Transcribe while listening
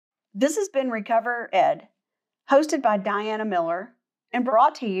This has been Recover Ed, hosted by Diana Miller and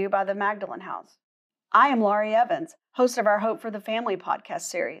brought to you by the Magdalene House. I am Laurie Evans, host of our Hope for the Family podcast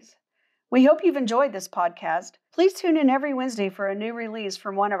series. We hope you've enjoyed this podcast. Please tune in every Wednesday for a new release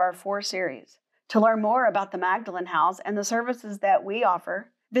from one of our 4 series. To learn more about the Magdalene House and the services that we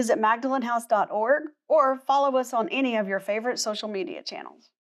offer, visit magdalenehouse.org or follow us on any of your favorite social media channels.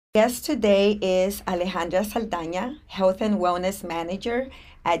 Guest today is Alejandra Saldana, Health and Wellness Manager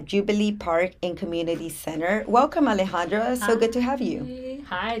at Jubilee Park and Community Center. Welcome, Alejandra. So good to have you.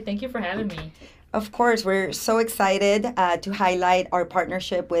 Hi, thank you for having me. Of course, we're so excited to highlight our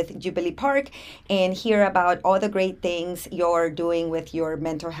partnership with Jubilee Park and hear about all the great things you're doing with your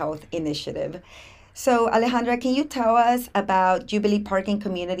mental health initiative. So, Alejandra, can you tell us about Jubilee Park and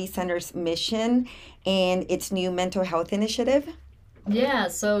Community Center's mission and its new mental health initiative? Yeah,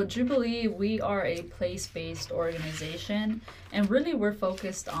 so Jubilee, we are a place-based organization, and really we're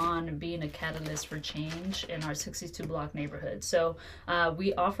focused on being a catalyst for change in our 62 block neighborhood. So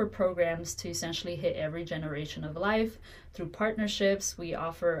we offer programs to essentially hit every generation of life through partnerships. We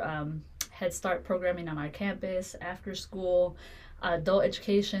offer Head Start programming on our campus, after school, adult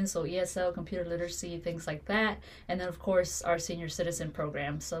education, so ESL, computer literacy, things like that. And then, of course, our senior citizen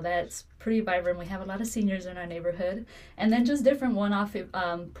program. So that's pretty vibrant. We have a lot of seniors in our neighborhood. And then just different one-off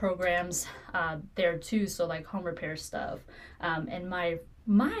programs there, too, so like home repair stuff. And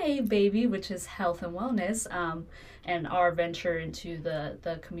my baby, which is health and wellness, and our venture into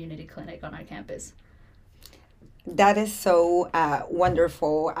the community clinic on our campus. That is so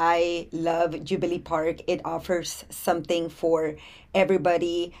wonderful. I love Jubilee Park. It offers something for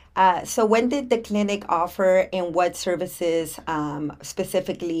everybody. So when did the clinic offer, and what services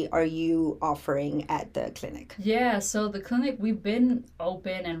specifically are you offering at the clinic? Yeah, so the clinic, we've been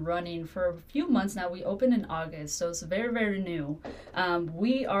open and running for a few months now. We opened in August, so it's very, very new.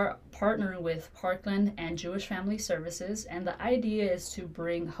 We are partnering with Parkland and Jewish Family Services, and the idea is to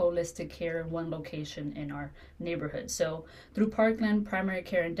bring holistic care in one location in our neighborhood. So through Parkland, primary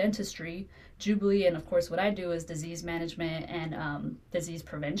care and dentistry, Jubilee, and of course what I do is disease management and disease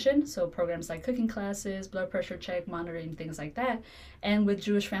prevention. So programs like cooking classes, blood pressure check, monitoring, things like that. And with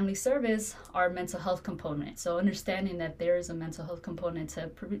Jewish Family Service, our mental health component. So understanding that there is a mental health component to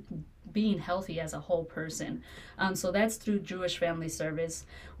being healthy as a whole person. So that's through Jewish Family Service.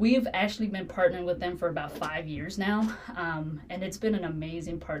 We've actually been partnering with them for about 5 years now. And it's been an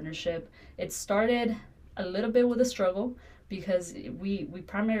amazing partnership. It started a little bit with a struggle because we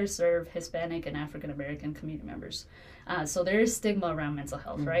primarily serve Hispanic and African American community members. So there is stigma around mental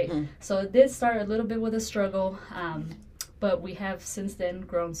health, right? Mm-hmm. So it did start a little bit with a struggle, but we have since then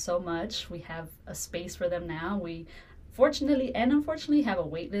grown so much. We have a space for them now. We fortunately and unfortunately have a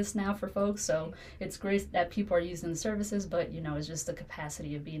wait list now for folks. So it's great that people are using the services, but it's just the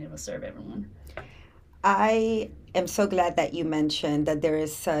capacity of being able to serve everyone. I am so glad that you mentioned that there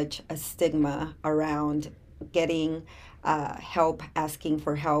is such a stigma around getting help, asking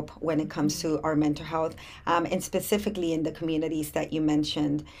for help when it comes to our mental health, and specifically in the communities that you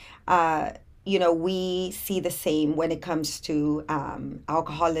mentioned. We see the same when it comes to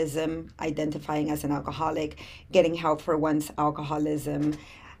alcoholism, identifying as an alcoholic, getting help for one's alcoholism.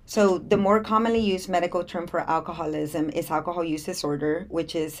 So the more commonly used medical term for alcoholism is alcohol use disorder,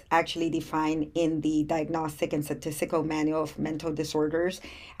 which is actually defined in the Diagnostic and Statistical Manual of Mental Disorders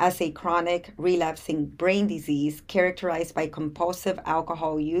as a chronic relapsing brain disease characterized by compulsive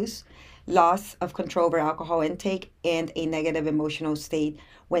alcohol use, loss of control over alcohol intake, and a negative emotional state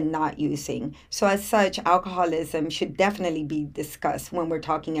when not using. So as such, alcoholism should definitely be discussed when we're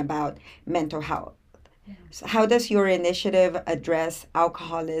talking about mental health. So how does your initiative address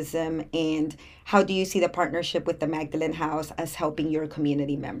alcoholism, and how do you see the partnership with the Magdalene House as helping your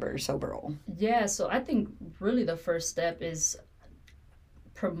community members overall? Yeah, so I think really the first step is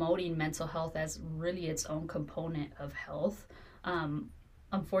promoting mental health as really its own component of health.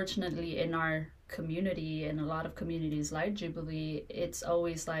 Unfortunately, in our community and a lot of communities like Jubilee, it's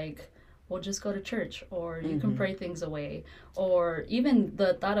always like, well, just go to church, or you can pray things away, or even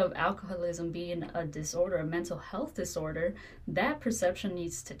the thought of alcoholism being a disorder, a mental health disorder, that perception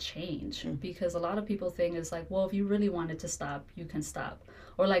needs to change because a lot of people think it's like, well, if you really wanted to stop, you can stop.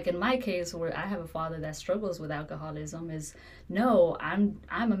 Or like in my case, where I have a father that struggles with alcoholism, is no, I'm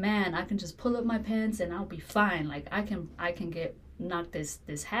a man, I can just pull up my pants and I'll be fine. Like I can get knock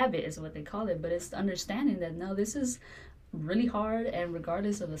this habit is what they call it, but it's understanding that no, this is really hard, and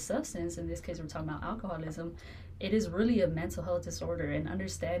regardless of the substance, in this case we're talking about alcoholism, it is really a mental health disorder. And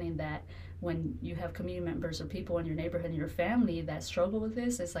understanding that when you have community members or people in your neighborhood and your family that struggle with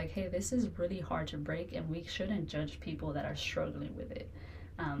this, it's like, hey, this is really hard to break, and we shouldn't judge people that are struggling with it.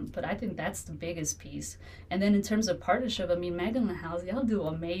 But I think that's the biggest piece. And then in terms of partnership, I mean, Magdalene House, y'all do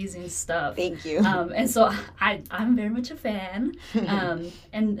amazing stuff. Thank you. And so I'm very much a fan,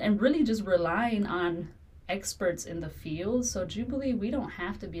 and really just relying on experts in the field. So Jubilee, we don't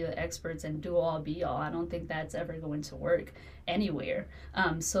have to be the experts and do all be all. I don't think that's ever going to work anywhere.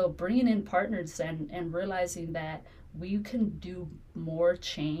 So bringing in partners and realizing that we can do more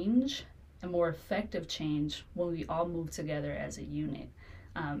change and more effective change when we all move together as a unit.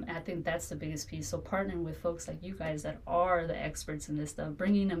 I think that's the biggest piece. So partnering with folks like you guys that are the experts in this stuff,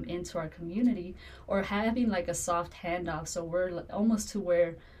 bringing them into our community, or having like a soft handoff. So we're almost to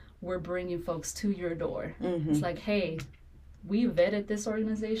where we're bringing folks to your door. It's like, hey, we vetted this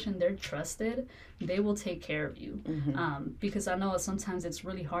organization, they're trusted, they will take care of you. Because I know sometimes it's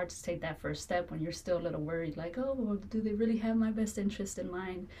really hard to take that first step when you're still a little worried, like, oh, well, do they really have my best interest in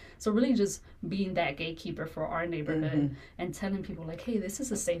mind? So really just being that gatekeeper for our neighborhood and telling people like, hey, this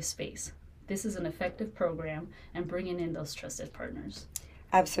is a safe space. This is an effective program, and bringing in those trusted partners.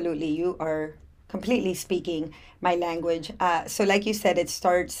 Absolutely. You are completely speaking my language. So like you said, it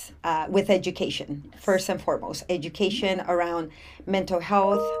starts with education, first and foremost. Education around mental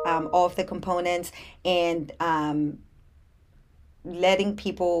health, all of the components, and letting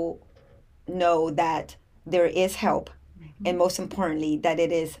people know that there is help, and most importantly, that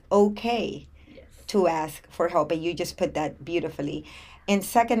it is okay to ask for help. And you just put that beautifully. And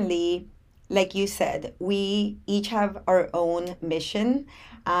secondly, like you said, we each have our own mission,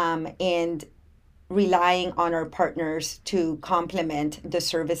 and relying on our partners to complement the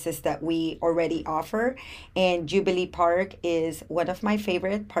services that we already offer. And Jubilee Park is one of my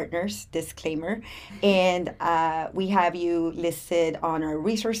favorite partners, disclaimer. And we have you listed on our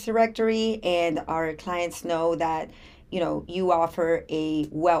resource directory, and our clients know that, you know, you offer a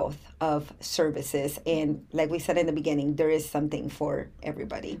wealth of services. And like we said in the beginning, there is something for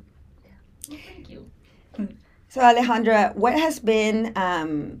everybody. Well, thank you. So Alejandra, what has been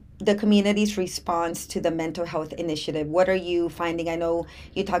the community's response to the mental health initiative? What are you finding? I know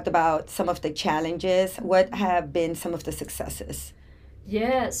you talked about some of the challenges. What have been some of the successes?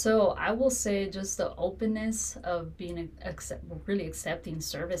 Yeah, so I will say just the openness of being really accepting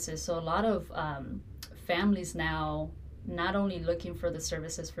services. So a lot of families now not only looking for the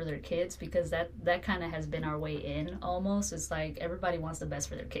services for their kids, because that kind of has been our way in almost. It's like everybody wants the best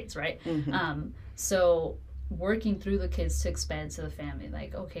for their kids, right? So working through the kids to expand to the family,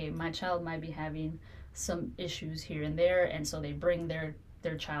 like, okay, my child might be having some issues here and there, and so they bring their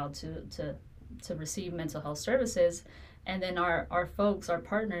child to receive mental health services. And then our folks, our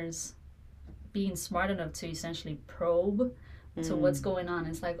partners, being smart enough to essentially probe to what's going on.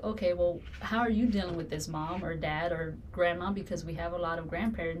 It's like, okay, well, how are you dealing with this, mom or dad or grandma? Because we have a lot of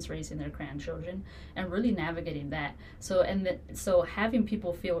grandparents raising their grandchildren, and really navigating that. So so having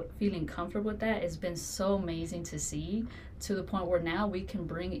people feeling comfortable with that has been so amazing to see, to the point where now we can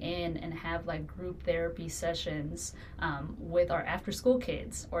bring in and have like group therapy sessions with our after school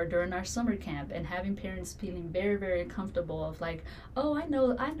kids or during our summer camp, and having parents feeling very, very comfortable of like, oh, I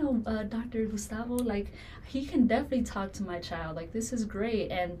know Dr. Gustavo, like he can definitely talk to my child, like this is great.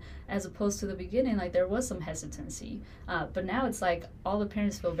 And as opposed to the beginning, like there was some hesitancy, but now it's like all the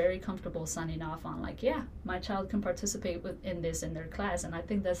parents feel very comfortable signing off on like, yeah, my child can participate in this in their class. And I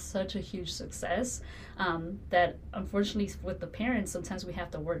think that's such a huge success, that unfortunately with the parents, sometimes we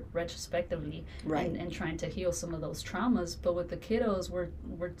have to work retrospectively, right, and trying to heal some of those traumas. But with the kiddos,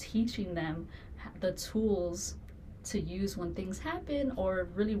 we're teaching them the tools to use when things happen, or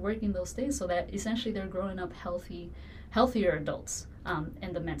really working those things so that essentially they're growing up healthier adults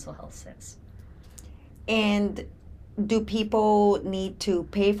in the mental health sense. And do people need to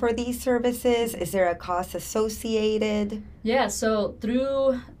pay for these services? Is there a cost associated? Yeah, so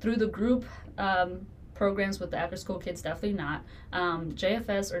through the group programs with the after school kids, definitely not.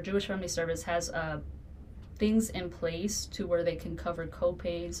 JFS, or Jewish Family Service, has things in place to where they can cover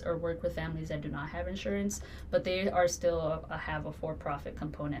co-pays or work with families that do not have insurance, but they are still have a for-profit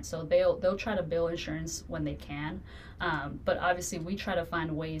component. So they'll try to bill insurance when they can, but obviously we try to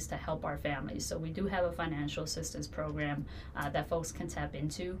find ways to help our families. So we do have a financial assistance program that folks can tap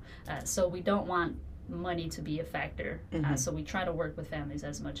into. So we don't want money to be a factor. So we try to work with families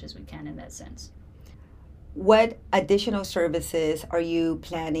as much as we can in that sense. What additional services are you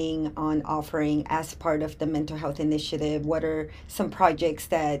planning on offering as part of the mental health initiative? What are some projects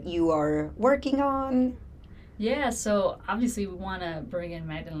that you are working on? Yeah, so obviously we want to bring in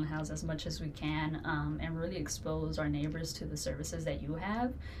Magdalene House as much as we can, and really expose our neighbors to the services that you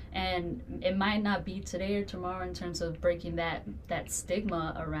have. And it might not be today or tomorrow in terms of breaking that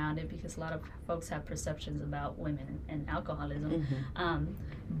stigma around it, because a lot of folks have perceptions about women and alcoholism. Mm-hmm.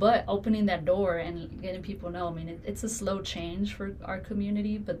 But opening that door and getting people to know, I mean, it's a slow change for our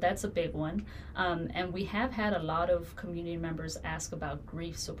community, but that's a big one. And we have had a lot of community members ask about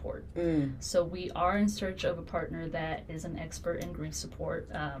grief support. So we are in search of a partner that is an expert in grief support.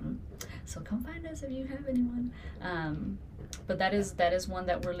 So come find us if you have anyone. But that is one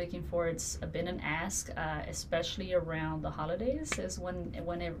that we're looking for. It's been an ask, especially around the holidays, is when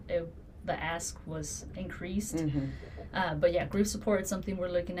the ask was increased. Mm-hmm. But yeah, grief support is something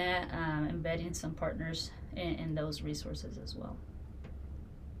we're looking at, embedding some partners in those resources as well.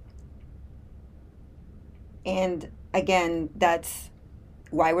 And again, that's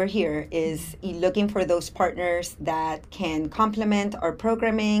why we're here, is looking for those partners that can complement our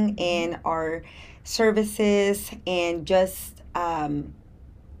programming and our services, and just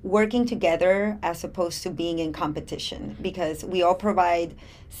working together as opposed to being in competition, because we all provide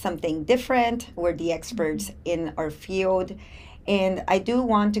something different. We're the experts in our field. And I do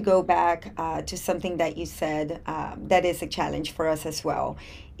want to go back to something that you said that is a challenge for us as well,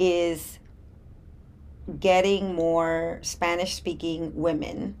 is getting more Spanish-speaking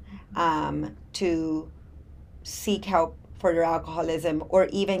women to seek help for their alcoholism, or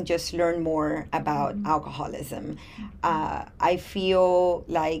even just learn more about alcoholism. I feel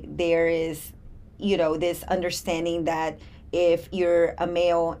like there is, this understanding that if you're a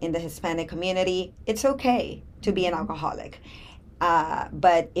male in the Hispanic community, it's okay to be an alcoholic.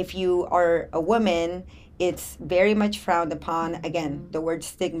 But if you are a woman, it's very much frowned upon. Again, the word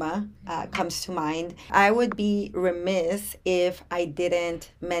stigma comes to mind. I would be remiss if I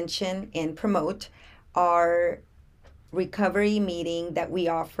didn't mention and promote our recovery meeting that we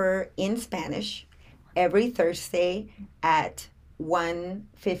offer in Spanish every Thursday at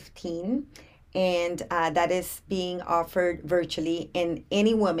 1:15, and that is being offered virtually, and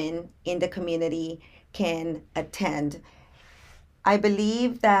any woman in the community can attend. I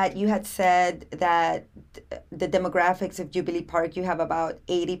believe that you had said that the demographics of Jubilee Park, you have about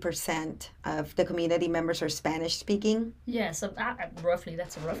 80% of the community members are Spanish speaking. Yeah, so roughly,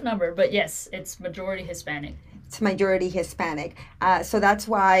 that's a rough number, but yes, it's majority Hispanic. It's majority Hispanic. So that's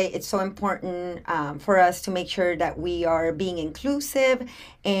why it's so important for us to make sure that we are being inclusive,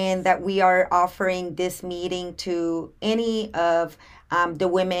 and that we are offering this meeting to any of the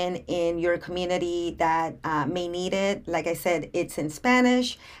women in your community that may need it. Like I said, it's in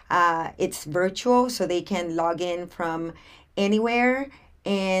Spanish. It's virtual, so they can log in from anywhere.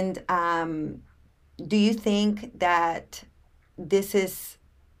 And do you think that this is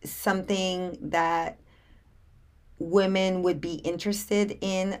something that women would be interested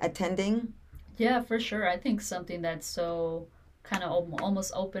in attending? Yeah, for sure. I think something that's so kind of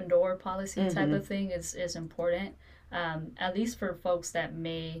almost open door policy type of thing is important. At least for folks that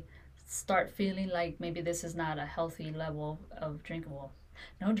may start feeling like maybe this is not a healthy level of drinking. Well,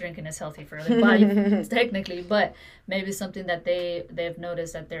 no drinking is healthy for their body technically, but maybe something that they've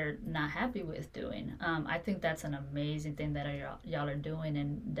noticed that they're not happy with doing. I think that's an amazing thing that y'all are doing,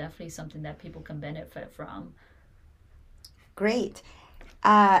 and definitely something that people can benefit from. Great.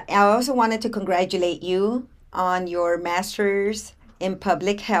 I also wanted to congratulate you on your master's in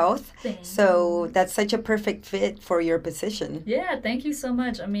public health. So that's such a perfect fit for your position. Yeah, thank you so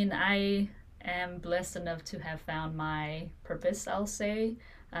much. I mean, I am blessed enough to have found my purpose, I'll say,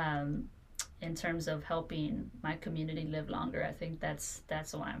 in terms of helping my community live longer. I think that's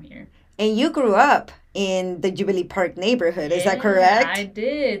why I'm here. And you grew up in the Jubilee Park neighborhood, is that correct? I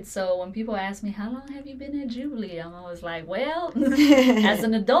did. So when people ask me, how long have you been at Jubilee? I'm always like, well, as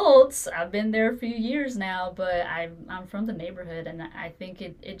an adult, I've been there a few years now, but I'm from the neighborhood, and I think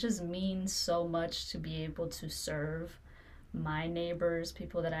it just means so much to be able to serve my neighbors,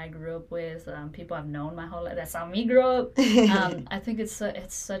 people that I grew up with, people I've known my whole life. That's how me grow up. I think it's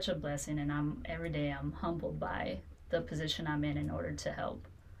such a blessing, and every day I'm humbled by the position I'm in order to help.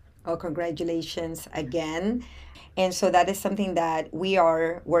 Oh, congratulations again. And so that is something that we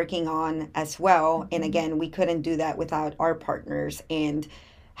are working on as well. And again, we couldn't do that without our partners, and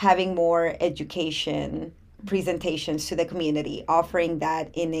having more education presentations to the community, offering that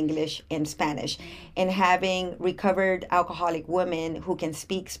in English and Spanish, and having recovered alcoholic women who can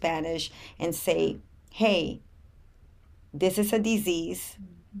speak Spanish and say, hey, this is a disease.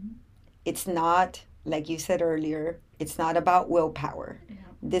 It's not, like you said earlier, it's not about willpower.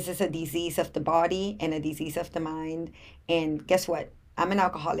 This is a disease of the body and a disease of the mind. And guess what? I'm an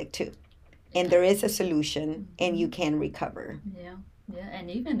alcoholic too. And there is a solution, and you can recover. Yeah,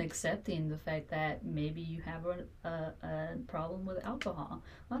 and even accepting the fact that maybe you have a problem with alcohol.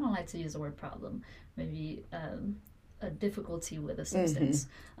 Well, I don't like to use the word problem. Maybe a difficulty with a substance.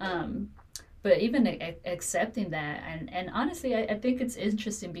 but even accepting that, and honestly, I think it's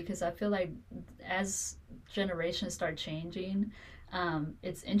interesting because I feel like as generations start changing,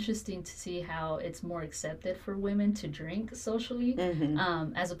 it's interesting to see how it's more accepted for women to drink socially,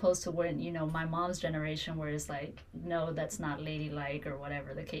 as opposed to when, my mom's generation, where it's like, no, that's not ladylike, or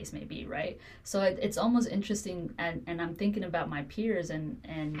whatever the case may be, right? So it's almost interesting, and I'm thinking about my peers, and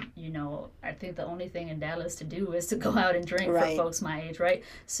I think the only thing in Dallas to do is to go out and drink for folks my age, right?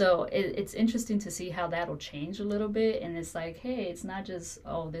 So it's interesting to see how that'll change a little bit, and it's like, hey, it's not just,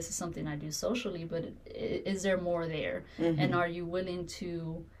 oh, this is something I do socially, but is there more there? And are you willing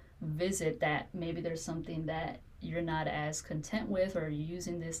to visit that maybe there's something that you're not as content with, or you're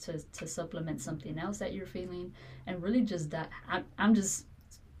using this to supplement something else that you're feeling? And really just that, I'm just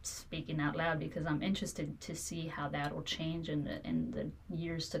speaking out loud because I'm interested to see how that'll change in the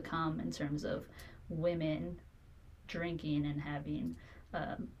years to come in terms of women drinking and having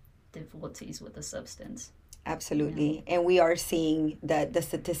difficulties with the substance. Absolutely. And we are seeing that the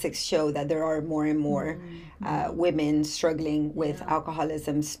statistics show that there are more and more women struggling with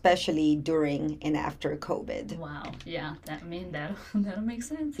alcoholism, especially during and after COVID. Wow. Yeah. That'll make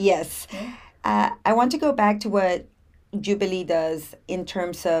sense. Yes. Yeah. I want to go back to what Jubilee does in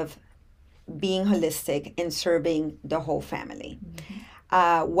terms of being holistic and serving the whole family.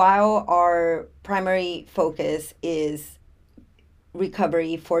 While our primary focus is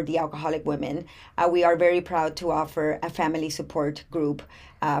recovery for the alcoholic women, we are very proud to offer a family support group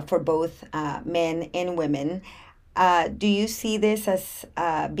for both men and women. Do you see this as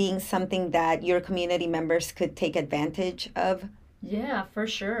being something that your community members could take advantage of? Yeah, for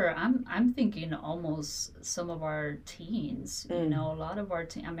sure. I'm thinking almost some of our teens. A lot of our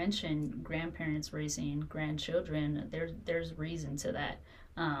I mentioned grandparents raising grandchildren. There's reason to that.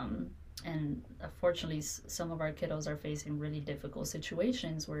 And unfortunately, some of our kiddos are facing really difficult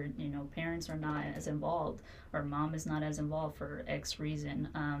situations where, parents are not as involved, or mom is not as involved for X reason.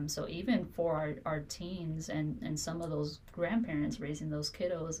 So even for our teens and some of those grandparents raising those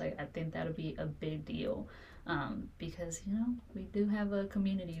kiddos, I think that'll be a big deal. Because, we do have a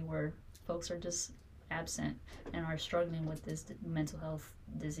community where folks are just absent and are struggling with this mental health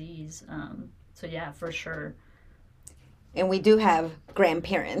disease. So yeah, for sure. And we do have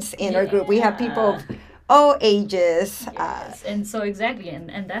grandparents in our group. We have people of all ages. Yes. And so exactly,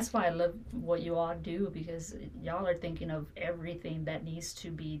 and that's why I love what you all do, because y'all are thinking of everything that needs to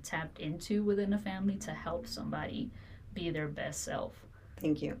be tapped into within a family to help somebody be their best self.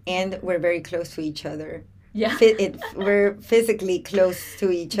 Thank you. And we're very close to each other. Yeah. We're physically close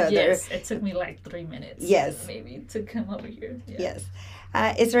to each other. Yes, it took me like 3 minutes. Yes. Maybe to come over here. Yeah. Yes.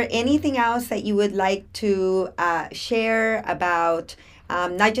 Is there anything else that you would like to share about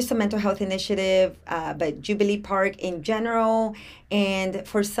not just the mental health initiative, but Jubilee Park in general? And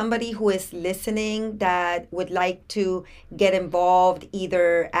for somebody who is listening that would like to get involved,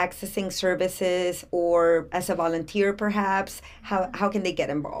 either accessing services or as a volunteer perhaps, how can they get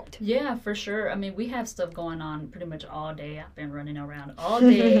involved? Yeah, for sure. We have stuff going on pretty much all day. I've been running around all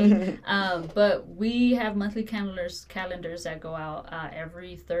day. But we have monthly calendars that go out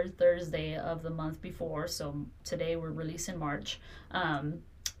every third Thursday of the month before. So today we're releasing March.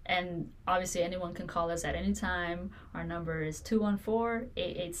 And obviously anyone can call us at any time. Our number is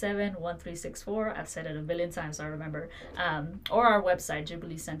 214-887-1364. I've said it a billion times, so I remember. Or our website,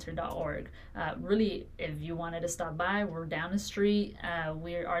 jubileecenter.org. Really, if you wanted to stop by, we're down the street.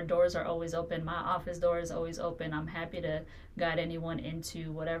 Our doors are always open. My office door is always open. I'm happy to guide anyone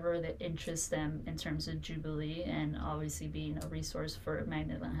into whatever that interests them in terms of Jubilee, and obviously being a resource for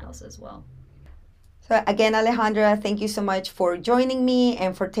Magdalene House as well. So again, Alejandra, thank you so much for joining me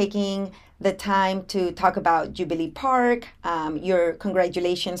and for taking the time to talk about Jubilee Park. Your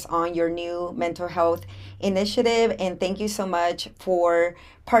congratulations on your new mental health initiative, and thank you so much for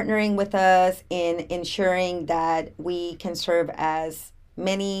partnering with us in ensuring that we can serve as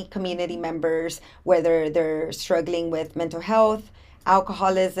many community members, whether they're struggling with mental health,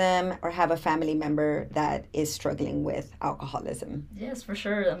 alcoholism, or have a family member that is struggling with alcoholism. Yes, for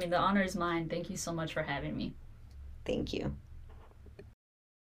sure. The honor is mine. Thank you so much for having me. Thank you.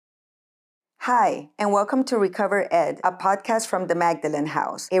 Hi, and welcome to RecoverED, a podcast from the Magdalene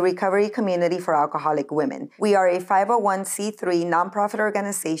House, a recovery community for alcoholic women. We are a 501c3 nonprofit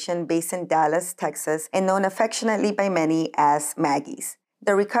organization based in Dallas, Texas, and known affectionately by many as Maggies.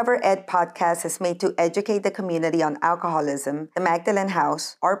 The RecoverED podcast is made to educate the community on alcoholism, the Magdalene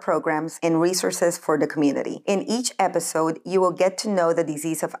House, our programs, and resources for the community. In each episode, you will get to know the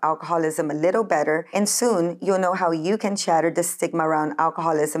disease of alcoholism a little better, and soon you'll know how you can shatter the stigma around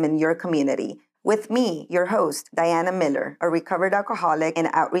alcoholism in your community. with me, your host, Diana Miller, a recovered alcoholic and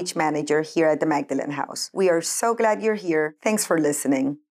outreach manager here at the Magdalene House. We are so glad you're here. Thanks for listening.